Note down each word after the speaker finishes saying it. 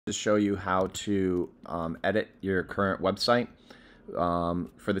To show you how to edit your current website.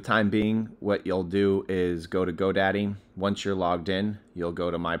 For the time being, what you'll do is go to GoDaddy. Once you're logged in, you'll go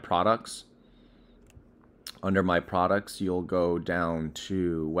to My Products. Under My Products, you'll go down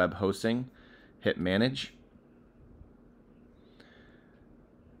to Web Hosting, hit Manage.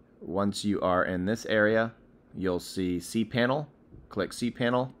 Once you are in this area, you'll see cPanel. Click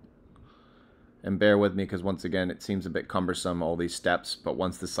cPanel. And bear with me because once again it seems a bit cumbersome, all these steps, but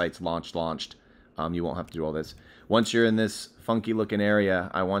once the site's launched, you won't have to do all this. Once you're in this funky looking area,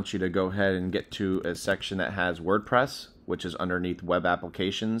 I want you to go ahead and get to a section that has WordPress, which is underneath Web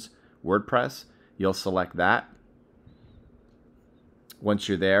Applications, WordPress. You'll select that. Once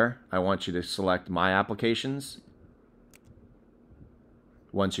you're there, I want you to select My Applications.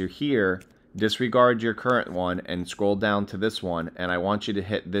 Once you're here, disregard your current one and scroll down to this one, and I want you to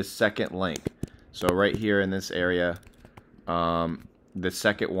hit this second link. So right here in this area, the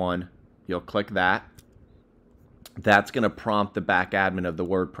second one, you'll click that. That's going to prompt the back admin of the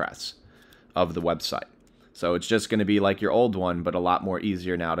WordPress of the website. So it's just going to be like your old one, but a lot more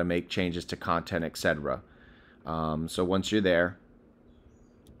easier now to make changes to content, etc. So once you're there,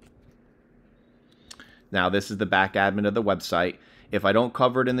 now this is the back admin of the website. If I don't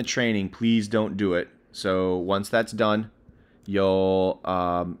cover it in the training, please don't do it. So once that's done, you'll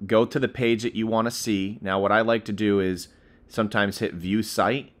go to the page that you want to see. Now what I like to do is sometimes hit View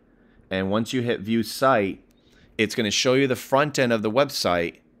Site. And once you hit View Site, it's going to show you the front end of the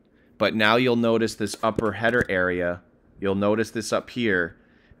website. But now you'll notice this upper header area. You'll notice this up here.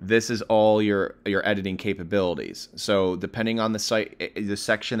 This is all your editing capabilities. So depending on the site, the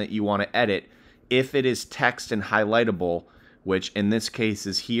section that you want to edit, if it is text and highlightable, which in this case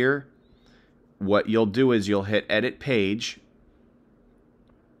is here, what you'll do is you'll hit Edit Page.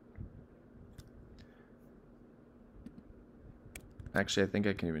 Actually, I think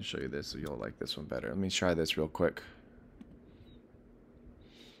I can even show you this, so you'll like this one better. Let me try this real quick.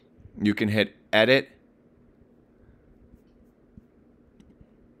 You can hit Edit.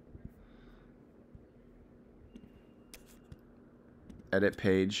 Edit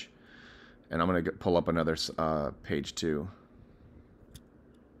Page. And I'm going to pull up another page too.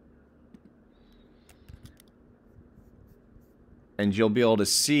 And you'll be able to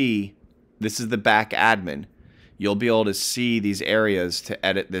see, this is the back admin. You'll be able to see these areas to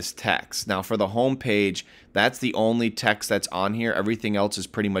edit this text. Now for the home page, that's the only text that's on here. Everything else is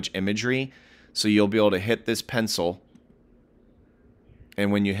pretty much imagery. So you'll be able to hit this pencil.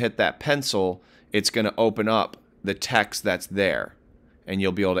 And when you hit that pencil, it's going to open up the text that's there. And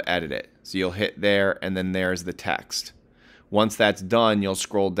you'll be able to edit it. So you'll hit there, and then there's the text. Once that's done, you'll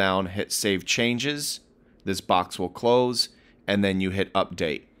scroll down, hit Save Changes. This box will close, and then you hit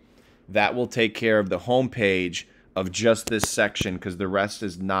Update. That will take care of the home page of just this section, because the rest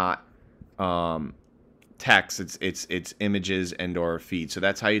is not text. It's images and or feed. So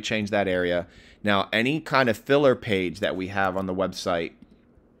that's how you change that area. Now, any kind of filler page that we have on the website,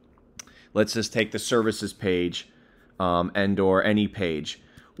 let's just take the services page and or any page.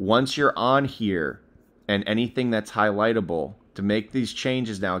 Once you're on here and anything that's highlightable, to make these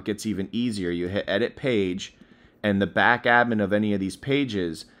changes now, it gets even easier. You hit Edit Page, and the back admin of any of these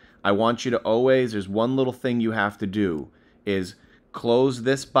pages, I want you to always, there's one little thing you have to do, is close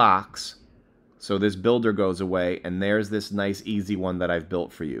this box so this builder goes away, and there's this nice easy one that I've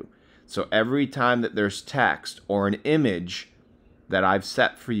built for you. So every time that there's text or an image that I've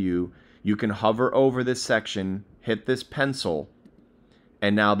set for you, you can hover over this section, hit this pencil,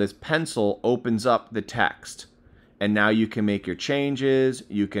 and now this pencil opens up the text. And now you can make your changes,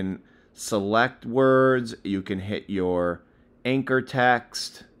 you can select words, you can hit your anchor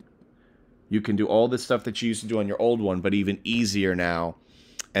text, you can do all this stuff that you used to do on your old one, but even easier now.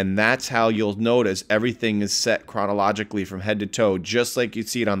 And that's how you'll notice everything is set chronologically from head to toe, just like you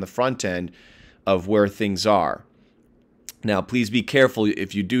see it on the front end of where things are. Now, please be careful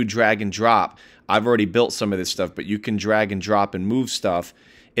if you do drag and drop. I've already built some of this stuff, but you can drag and drop and move stuff.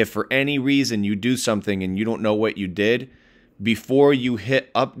 If for any reason you do something and you don't know what you did, before you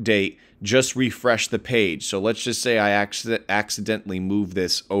hit update, just refresh the page. So let's just say I accidentally moved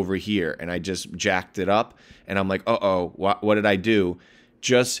this over here and I just jacked it up and I'm like, uh-oh, what did I do?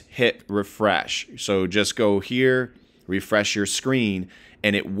 Just hit refresh. So just go here, refresh your screen,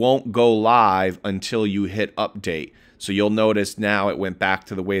 and it won't go live until you hit update. So you'll notice now it went back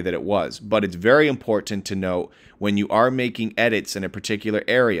to the way that it was. But it's very important to note when you are making edits in a particular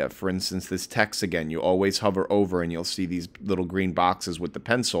area, for instance, this text again, you always hover over and you'll see these little green boxes with the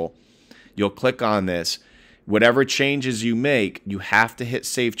pencil. You'll click on this. Whatever changes you make, you have to hit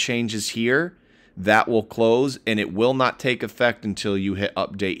Save Changes here. that will close and it will not take effect until you hit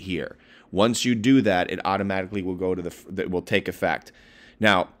update here. Once you do that, it automatically will go to that will take effect.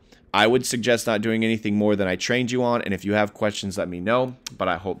 Now, I would suggest not doing anything more than I trained you on, and if you have questions, let me know, but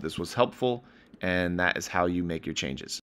I hope this was helpful, and that is how you make your changes.